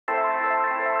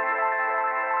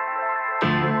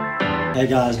Hey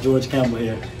guys, George Campbell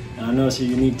here. And I know it's a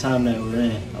unique time that we're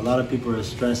in. A lot of people are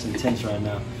stressed and tense right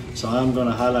now. So I'm going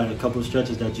to highlight a couple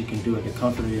stretches that you can do at the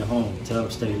comfort of your home to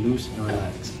help stay loose and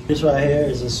relaxed. This right here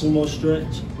is a sumo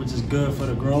stretch, which is good for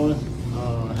the groin,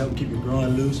 help keep your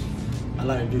groin loose. I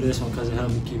like to do this one because it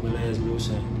helps me keep my legs loose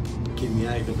and keep me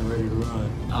active and ready to run.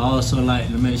 I also like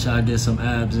to make sure I get some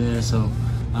abs in, so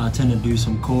I tend to do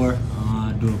some core,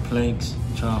 do planks,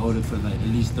 try to hold it for like at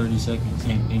least 30 seconds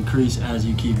and increase as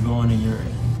you keep going in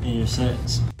your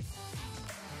sets.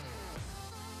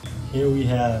 Here we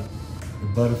have the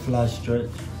butterfly stretch,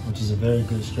 which is a very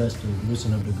good stretch to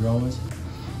loosen up the groins.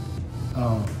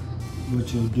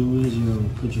 What you'll do is you'll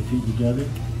put your feet together,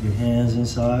 your hands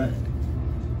inside,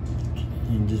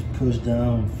 and just push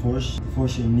down,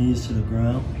 force your knees to the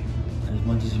ground as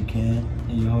much as you can,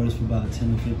 and you hold this for about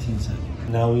 10 to 15 seconds.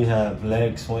 Now we have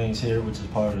leg swings here, which is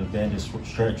part of the banded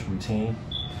stretch routine.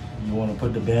 You want to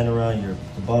put the band around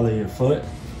the ball of your foot,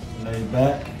 lay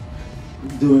back,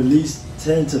 do at least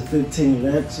 10 to 15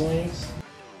 leg swings.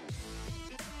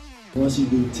 Once you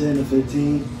do 10 to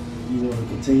 15, you want to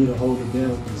continue to hold the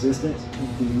band with resistance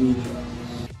and do knee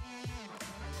drops.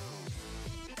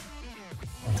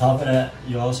 On top of that,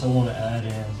 you also want to add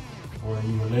in where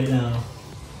you will lay down,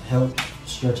 help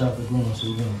stretch out the groin. So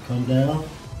you're going to come down,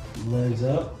 legs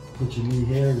up, put your knee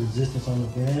here, resistance on the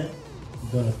band.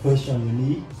 You're going to push on your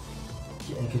knee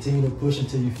and continue to push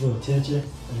until you feel tension.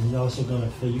 And you're also going to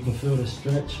feel, you can feel the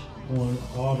stretch going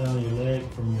all down your leg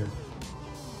from your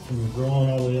groin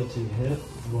all the way up to your hip.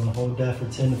 You want to hold that for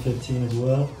 10 to 15 as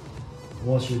well.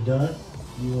 Once you're done,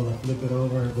 you want to flip it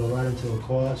over and go right into a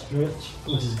quad stretch,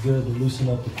 which is good to loosen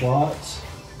up the quads.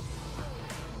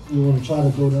 You want to try to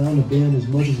go down the band as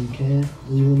much as you can,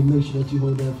 and you want to make sure that you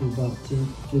hold that for about 10,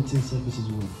 15 seconds as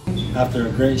well. After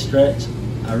a great stretch,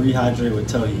 I rehydrate with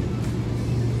Tohi.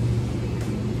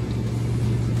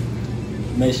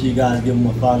 Make sure you guys give them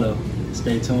a follow.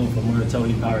 Stay tuned for more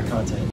Tohi powered content.